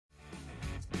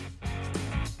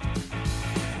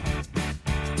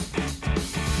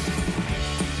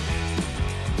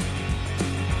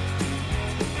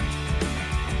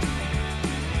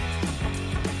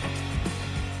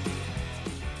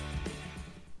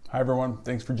Hi everyone,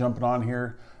 thanks for jumping on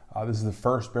here. This is the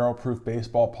first Barrel Proof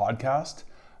Baseball podcast.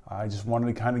 I just wanted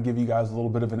to kind of give you guys a little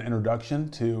bit of an introduction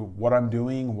to what I'm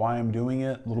doing, why I'm doing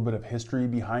it, a little bit of history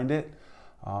behind it,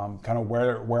 kind of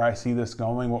where I see this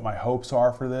going, what my hopes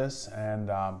are for this, and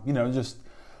just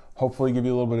hopefully give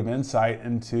you a little bit of insight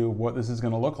into what this is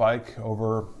going to look like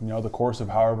over the course of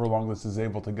however long this is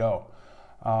able to go.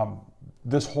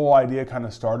 This whole idea kind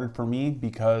of started for me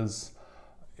because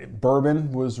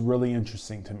bourbon was really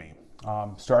interesting to me.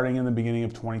 Starting in the beginning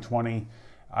of 2020,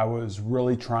 I was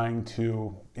really trying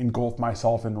to engulf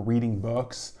myself in reading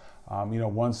books.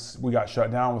 Once we got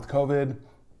shut down with COVID,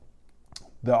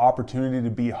 the opportunity to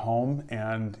be home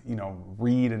and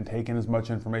read and take in as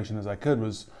much information as I could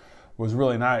was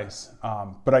really nice.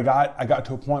 But I got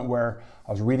to a point where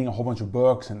I was reading a whole bunch of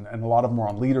books and a lot of them were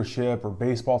on leadership or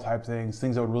baseball type things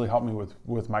that would really help me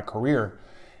with my career.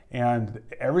 And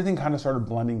everything kind of started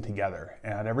blending together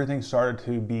and everything started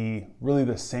to be really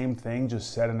the same thing,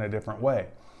 just said in a different way.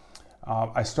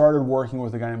 I started working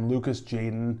with a guy named Lucas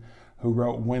Jaden who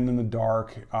wrote Wind in the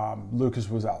Dark. Lucas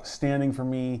was outstanding for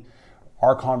me.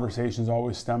 Our conversations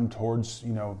always stemmed towards,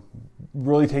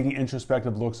 really taking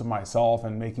introspective looks at myself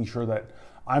and making sure that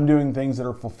I'm doing things that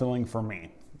are fulfilling for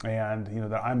me and,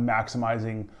 that I'm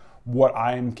maximizing what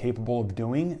I'm capable of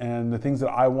doing and the things that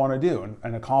I want to do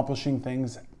and accomplishing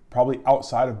things probably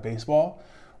outside of baseball,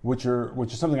 which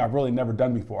is something I've really never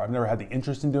done before. I've never had the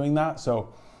interest in doing that.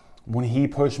 So when he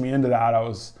pushed me into that, I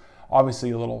was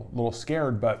obviously a little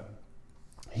scared, but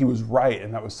he was right,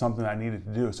 and that was something I needed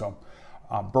to do. So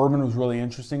bourbon was really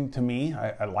interesting to me.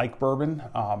 I like bourbon,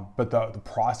 but the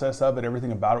process of it,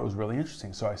 everything about it was really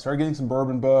interesting. So I started getting some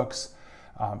bourbon books,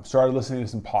 started listening to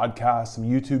some podcasts, some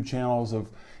YouTube channels of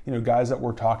guys that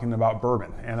were talking about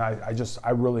bourbon, and I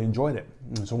really enjoyed it.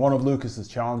 And so one of Lucas's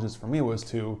challenges for me was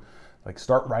to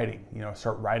start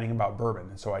writing about bourbon,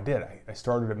 and so I did. I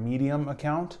started a Medium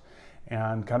account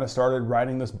and kind of started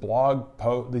writing these blog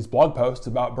posts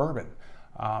about bourbon.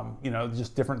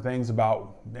 Just different things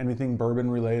about anything bourbon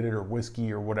related or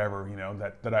whiskey or whatever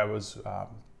that I was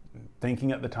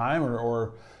thinking at the time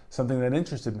or something that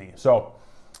interested me. So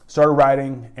started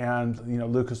writing, and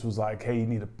Lucas was like, "Hey, you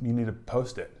need to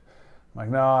post it." I'm like,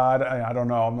 "No, I don't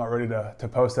know. I'm not ready to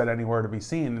post that anywhere to be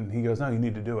seen." And he goes, "No, you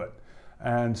need to do it."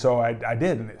 And so I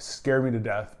did, and it scared me to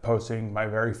death posting my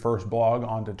very first blog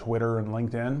onto Twitter and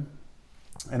LinkedIn.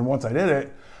 And once I did it,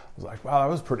 I was like, "Wow, that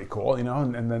was pretty cool,"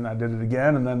 And then I did it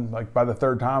again, and then by the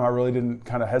third time, I really didn't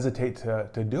kind of hesitate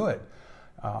to do it.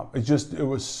 It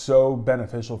was so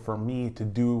beneficial for me to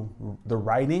do the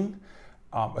writing.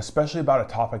 Especially about a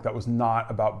topic that was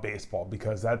not about baseball,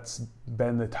 because that's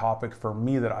been the topic for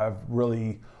me that I've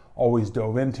really always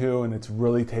dove into, and it's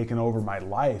really taken over my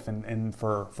life and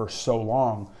for so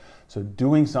long. So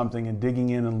doing something and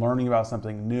digging in and learning about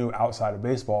something new outside of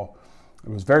baseball, it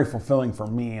was very fulfilling for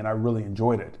me, and I really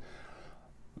enjoyed it.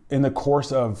 In the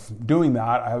course of doing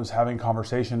that, I was having a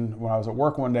conversation when I was at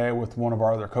work one day with one of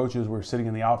our other coaches. We were sitting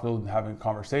in the outfield and having a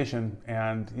conversation,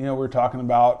 and we were talking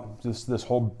about this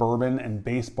whole bourbon and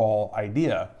baseball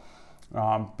idea,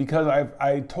 because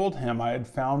I told him I had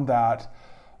found that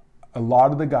a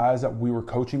lot of the guys that we were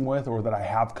coaching with, or that I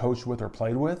have coached with or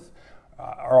played with,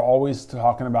 are always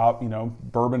talking about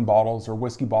bourbon bottles or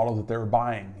whiskey bottles that they were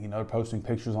buying. They're posting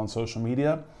pictures on social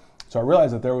media. So I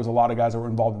realized that there was a lot of guys that were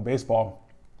involved in baseball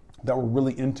that were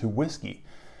really into whiskey.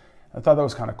 I thought that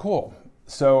was kind of cool.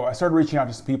 So I started reaching out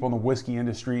to some people in the whiskey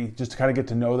industry just to kind of get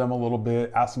to know them a little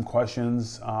bit, ask some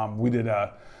questions. We did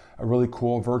a really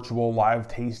cool virtual live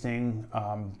tasting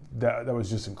that was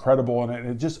just incredible. And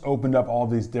it just opened up all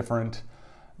these different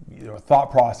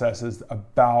thought processes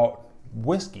about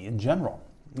whiskey in general.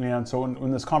 And so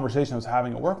when this conversation I was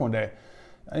having at work one day,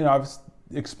 I was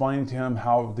explaining to him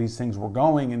how these things were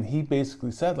going, and he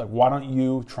basically said, why don't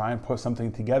you try and put something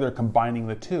together combining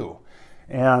the two?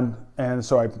 And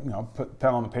so I put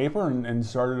pen on the paper and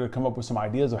started to come up with some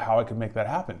ideas of how I could make that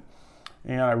happen.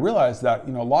 And I realized that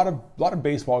a lot of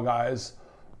baseball guys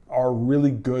are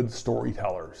really good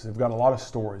storytellers. They've got a lot of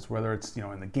stories, whether it's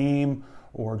in the game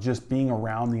or just being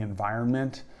around the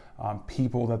environment,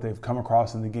 people that they've come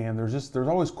across in the game. There's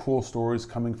always cool stories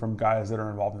coming from guys that are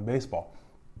involved in baseball.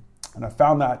 And I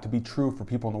found that to be true for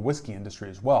people in the whiskey industry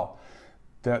as well.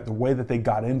 The way that they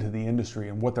got into the industry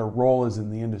and what their role is in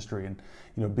the industry,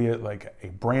 and be it like a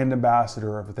brand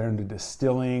ambassador, or if they're into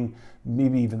distilling,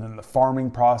 maybe even in the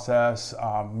farming process,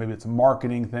 maybe it's a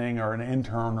marketing thing or an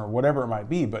intern or whatever it might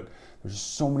be. But there's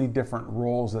so many different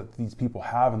roles that these people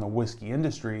have in the whiskey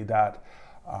industry that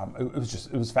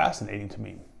it was fascinating to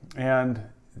me. And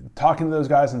talking to those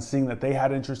guys and seeing that they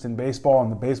had interest in baseball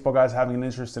and the baseball guys having an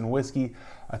interest in whiskey,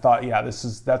 I thought, yeah,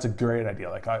 that's a great idea.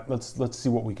 Like, let's see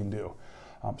what we can do.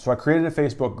 So I created a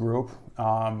Facebook group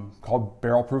called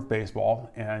Barrel Proof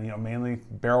Baseball, and mainly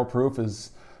barrel proof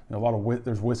is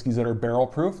there's whiskeys that are barrel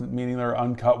proof, meaning they're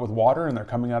uncut with water and they're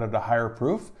coming out at a higher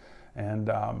proof. And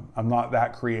I'm not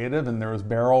that creative, and there was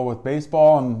barrel with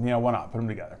baseball, and why not put them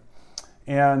together?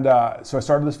 And so I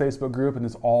started this Facebook group, and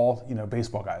it's all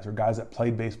baseball guys or guys that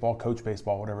played baseball, coach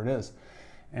baseball, whatever it is.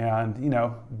 And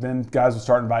then guys would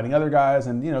start inviting other guys,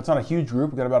 and it's not a huge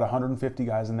group. We've got about 150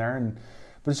 guys in there,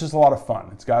 but it's just a lot of fun.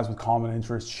 It's guys with common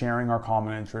interests sharing our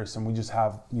common interests, and we just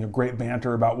have great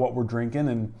banter about what we're drinking.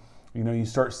 And you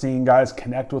start seeing guys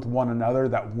connect with one another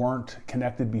that weren't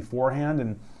connected beforehand,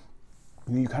 and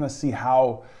you kind of see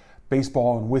how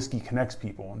baseball and whiskey connects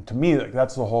people. And to me,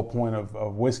 that's the whole point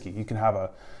of whiskey. You can have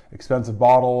a expensive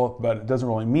bottle, but it doesn't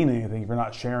really mean anything if you're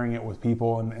not sharing it with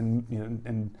people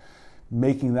and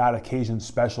making that occasion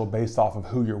special based off of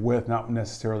who you're with, not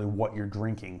necessarily what you're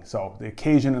drinking. So the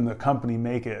occasion and the company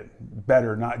make it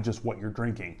better, not just what you're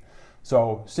drinking.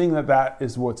 So seeing that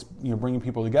is what's bringing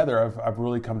people together, I've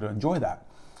really come to enjoy that.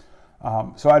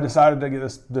 So I decided to get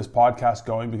this podcast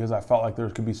going because I felt like there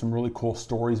could be some really cool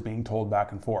stories being told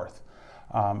back and forth.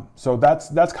 So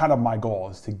that's kind of my goal,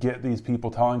 is to get these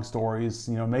people telling stories,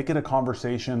 make it a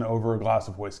conversation over a glass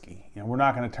of whiskey. We're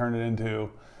not going to turn it into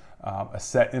a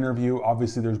set interview.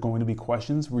 Obviously, there's going to be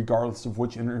questions regardless of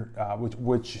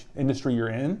which industry you're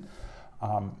in.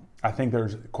 I think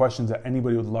there's questions that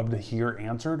anybody would love to hear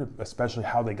answered, especially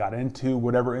how they got into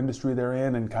whatever industry they're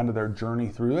in and kind of their journey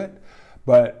through it,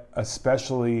 but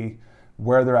especially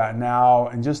where they're at now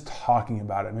and just talking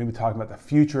about it, maybe talking about the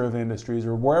future of industries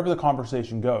or wherever the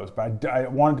conversation goes. But I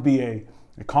want it to be a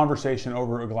conversation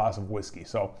over a glass of whiskey.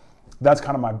 So that's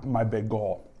kind of my big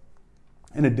goal.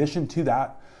 In addition to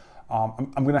that,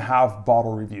 I'm going to have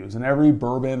bottle reviews, and every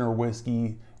bourbon or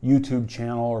whiskey YouTube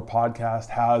channel or podcast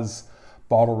has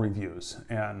bottle reviews.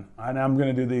 And I'm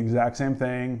going to do the exact same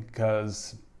thing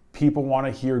because people want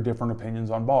to hear different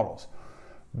opinions on bottles.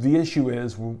 The issue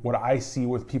is, what I see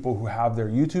with people who have their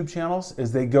YouTube channels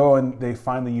is they go and they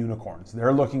find the unicorns.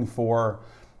 They're looking for,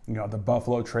 the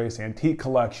Buffalo Trace Antique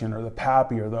Collection or the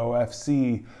Pappy or the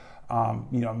OFC,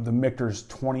 the Michter's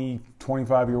 20,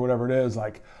 25 year, whatever it is,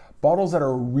 like bottles that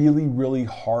are really, really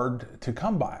hard to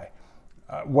come by.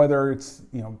 Whether it's,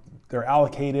 they're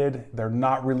allocated, they're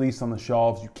not released on the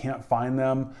shelves, you can't find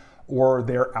them, or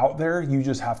they're out there, you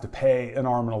just have to pay an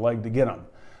arm and a leg to get them.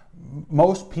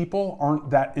 Most people aren't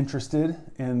that interested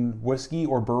in whiskey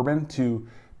or bourbon to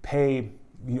pay,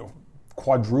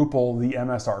 quadruple the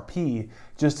MSRP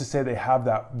just to say they have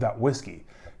that whiskey.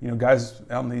 Guys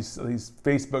on these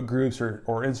Facebook groups or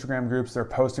Instagram groups, they're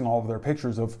posting all of their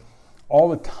pictures of all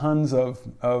the tons of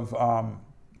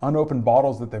unopened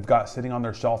bottles that they've got sitting on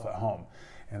their shelf at home.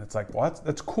 And it's like, well,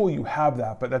 that's cool you have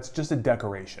that, but that's just a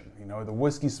decoration. The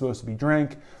whiskey's supposed to be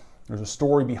drank. There's a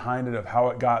story behind it of how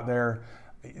it got there.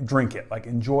 Drink it,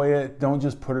 enjoy it. Don't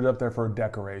just put it up there for a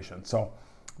decoration. So,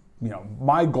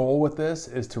 my goal with this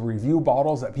is to review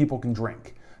bottles that people can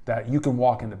drink, that you can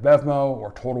walk into Bevmo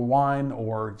or Total Wine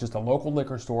or just a local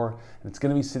liquor store, and it's going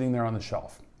to be sitting there on the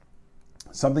shelf.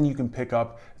 Something you can pick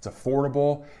up. It's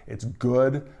affordable, it's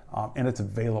good, and it's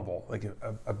available. Like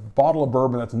a bottle of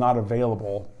bourbon that's not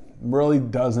available really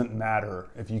doesn't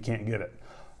matter if you can't get it.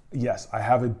 Yes, I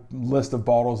have a list of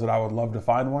bottles that I would love to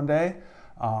find one day,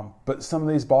 but some of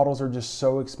these bottles are just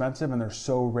so expensive and they're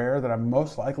so rare that I'm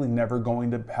most likely never going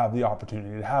to have the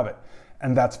opportunity to have it.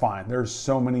 And that's fine. There's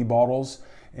so many bottles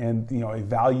in a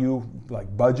value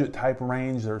budget type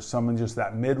range. There's some in just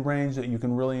that mid range that you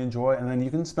can really enjoy, and then you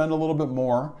can spend a little bit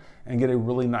more and get a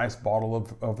really nice bottle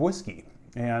of whiskey.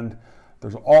 And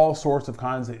there's all sorts of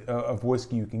kinds of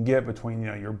whiskey you can get between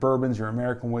your bourbons, your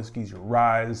American whiskeys, your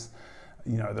ryes.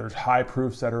 There's high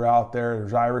proofs that are out there.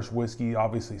 There's Irish whiskey,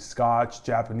 obviously Scotch,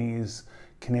 Japanese,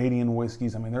 Canadian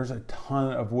whiskeys. I mean, there's a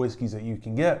ton of whiskeys that you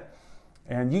can get,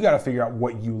 and you got to figure out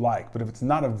what you like. But if it's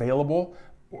not available,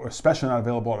 or especially not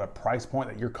available at a price point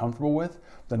that you're comfortable with,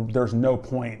 then there's no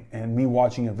point in me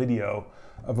watching a video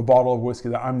of a bottle of whiskey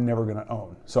that I'm never going to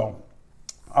own. So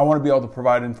I want to be able to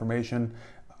provide information,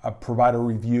 provide a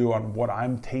review on what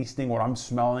I'm tasting, what I'm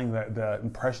smelling, the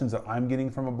impressions that I'm getting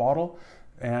from a bottle,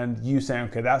 and you saying,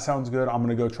 okay, that sounds good, I'm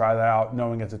going to go try that out,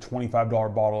 knowing it's a $25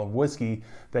 bottle of whiskey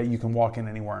that you can walk in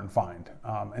anywhere and find,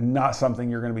 and not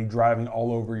something you're going to be driving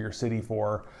all over your city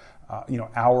for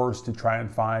hours to try and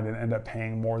find and end up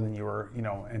paying more than you were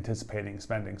anticipating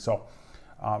spending. So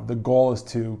the goal is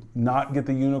to not get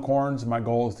the unicorns. My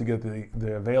goal is to get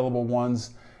the available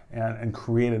ones and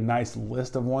create a nice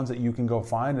list of ones that you can go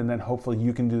find. And then hopefully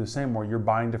you can do the same where you're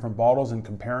buying different bottles and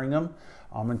comparing them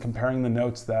and comparing the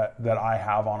notes that I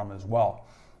have on them as well.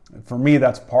 For me,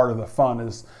 that's part of the fun,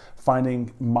 is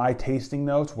finding my tasting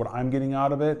notes, what I'm getting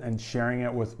out of it, and sharing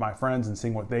it with my friends and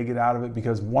seeing what they get out of it,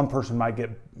 because one person might get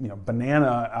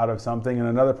banana out of something and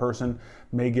another person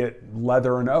may get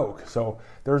leather and oak. So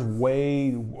there's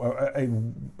way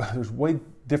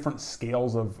different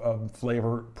scales of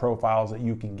flavor profiles that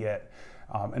you can get,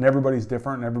 and everybody's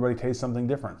different and everybody tastes something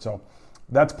different. So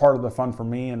that's part of the fun for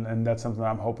me, and that's something that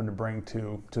I'm hoping to bring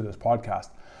to this podcast.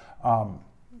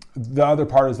 The other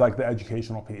part is like the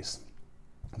educational piece.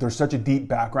 There's such a deep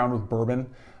background with bourbon,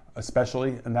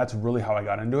 especially, and that's really how I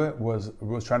got into it, was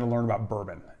trying to learn about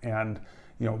bourbon. And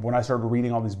when I started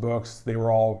reading all these books, they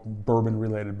were all bourbon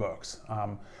related books.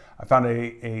 I found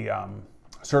a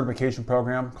certification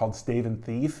program called Stave and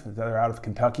Thief. They're out of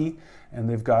Kentucky, and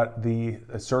they've got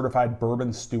a certified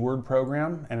bourbon steward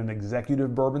program and an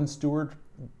executive bourbon steward.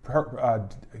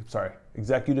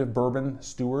 Executive bourbon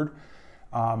steward.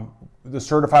 The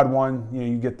certified one,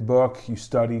 you get the book, you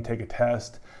study, take a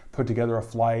test, put together a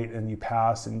flight, and you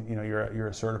pass, and you're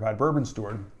a certified bourbon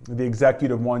steward. The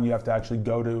executive one, you have to actually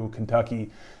go to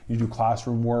Kentucky, you do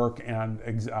classroom work and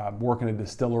work in a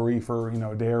distillery for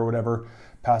a day or whatever,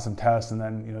 pass some tests, and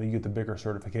then you get the bigger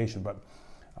certification. But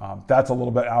that's a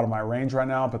little bit out of my range right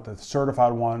now, but the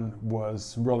certified one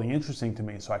was really interesting to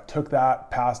me. So I took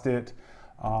that, passed it,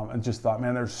 and just thought,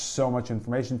 man, there's so much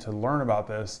information to learn about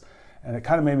this. And it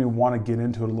kind of made me want to get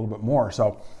into it a little bit more.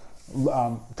 So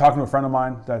talking to a friend of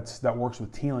mine that works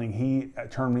with Teeling, he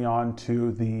turned me on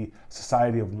to the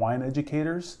Society of Wine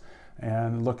Educators,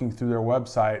 and looking through their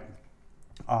website,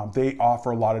 they offer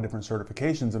a lot of different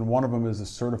certifications, and one of them is a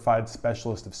Certified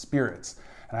Specialist of Spirits.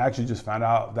 And I actually just found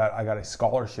out that I got a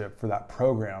scholarship for that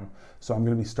program. So I'm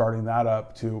going to be starting that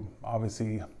up to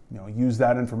obviously use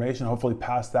that information, hopefully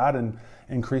pass that and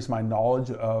increase my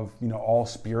knowledge of all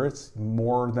spirits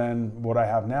more than what I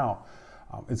have now.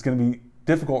 It's going to be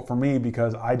difficult for me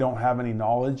because I don't have any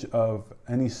knowledge of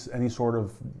any sort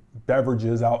of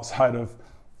beverages outside of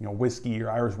whiskey or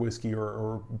Irish whiskey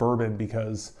or bourbon,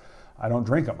 because I don't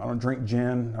drink them. I don't drink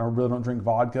gin. I really don't drink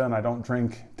vodka, and I don't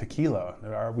drink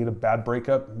tequila. We had a bad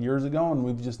breakup years ago, and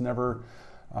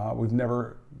we've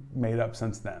never made up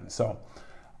since then. So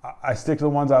I stick to the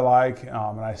ones I like,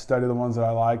 and I study the ones that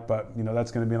I like, but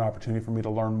that's going to be an opportunity for me to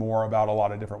learn more about a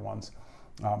lot of different ones.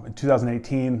 In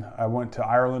 2018, I went to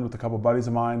Ireland with a couple of buddies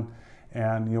of mine,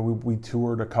 and we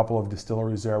toured a couple of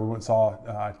distilleries there. We went and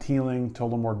saw Teeling,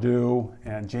 Tullamore Dew,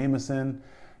 and Jameson.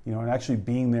 And actually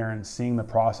being there and seeing the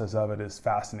process of it is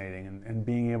fascinating, and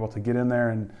being able to get in there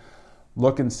and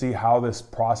look and see how this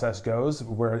process goes,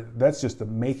 where that's just the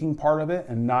making part of it,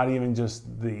 and not even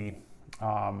just the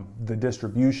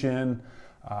distribution.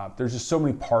 There's just so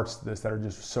many parts to this that are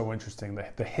just so interesting.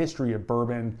 The history of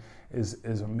bourbon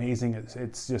is amazing.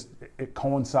 It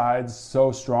coincides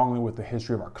so strongly with the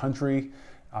history of our country.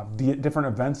 The different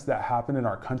events that happened in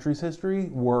our country's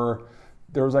history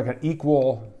there was like an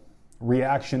equal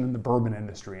reaction in the bourbon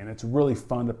industry, and it's really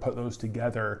fun to put those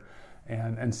together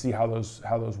and see how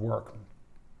those work.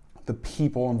 The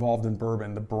people involved in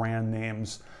bourbon, the brand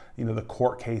names, the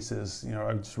court cases.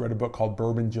 I just read a book called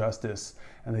Bourbon Justice,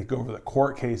 and they go over the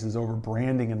court cases over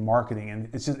branding and marketing, and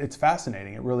it's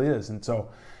fascinating. It really is. And so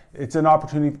it's an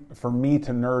opportunity for me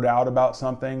to nerd out about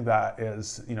something that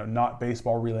is not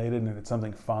baseball related, and it's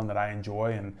something fun that I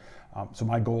enjoy. And so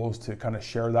my goal is to kind of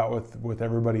share that with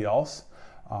everybody else.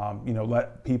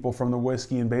 Let people from the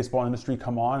whiskey and baseball industry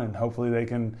come on, and hopefully they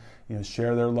can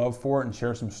share their love for it and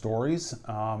share some stories,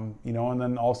 and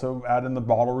then also add in the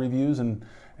bottle reviews and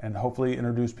hopefully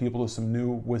introduce people to some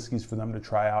new whiskeys for them to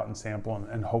try out and sample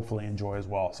and hopefully enjoy as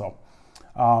well. So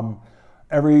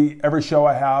every show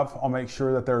I have, I'll make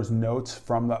sure that there's notes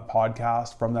from that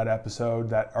podcast, from that episode,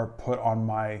 that are put on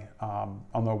my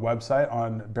on the website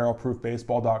on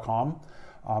barrelproofbaseball.com.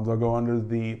 They'll go under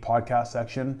the podcast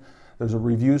section. There's a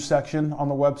review section on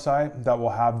the website that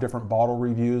will have different bottle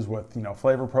reviews with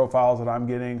flavor profiles that I'm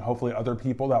getting. Hopefully other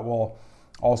people that will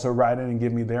also write in and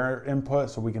give me their input,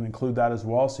 so we can include that as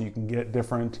well, so you can get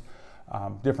different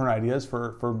ideas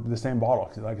for the same bottle.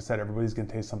 Because like I said, everybody's going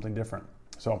to taste something different.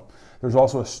 So there's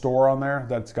also a store on there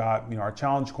that's got our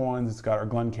challenge coins. It's got our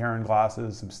Glencairn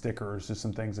glasses, some stickers, just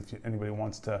some things if anybody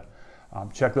wants to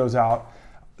check those out.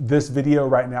 This video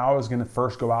right now is going to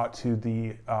first go out to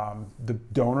the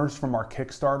donors from our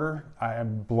Kickstarter. I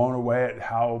am blown away at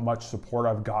how much support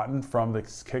I've gotten from the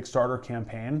Kickstarter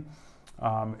campaign.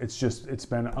 It's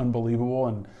been unbelievable,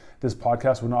 and this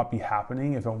podcast would not be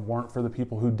happening if it weren't for the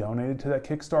people who donated to that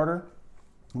Kickstarter.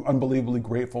 I'm unbelievably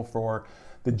grateful for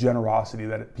the generosity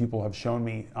that people have shown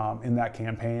me in that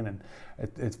campaign. And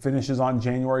it finishes on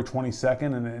January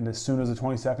 22nd, and as soon as the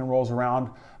 22nd rolls around,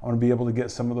 I'm going to be able to get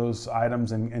some of those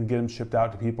items and get them shipped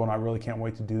out to people. And I really can't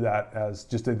wait to do that as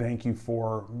just a thank you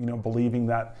for believing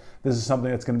that this is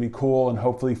something that's going to be cool and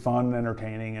hopefully fun and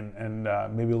entertaining and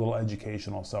maybe a little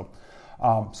educational. So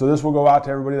this will go out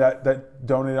to everybody that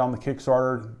donated on the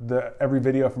Kickstarter. Every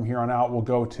video from here on out will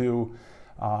go to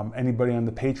anybody on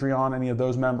the Patreon, any of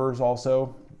those members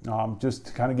also, just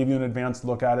to kind of give you an advanced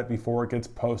look at it before it gets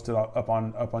posted up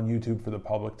on YouTube for the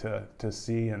public to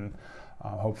see and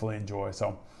hopefully enjoy.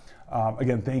 So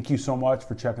again, thank you so much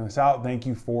for checking this out. Thank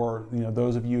you for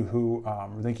those of you who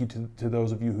thank you to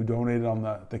those of you who donated on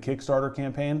the Kickstarter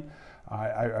campaign.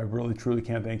 I really truly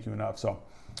can't thank you enough. So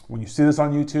when you see this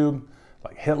on YouTube,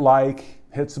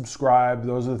 hit subscribe.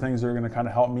 Those are the things that are going to kind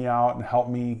of help me out and help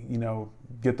me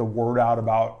get the word out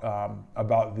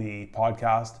about the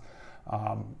podcast.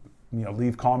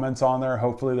 Leave comments on there.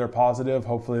 Hopefully they're positive.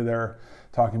 Hopefully they're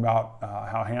talking about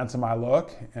how handsome I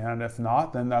look. And if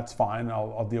not, then that's fine.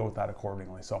 I'll deal with that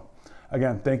accordingly. So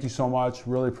again, thank you so much.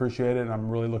 Really appreciate it. And I'm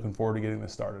really looking forward to getting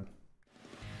this started.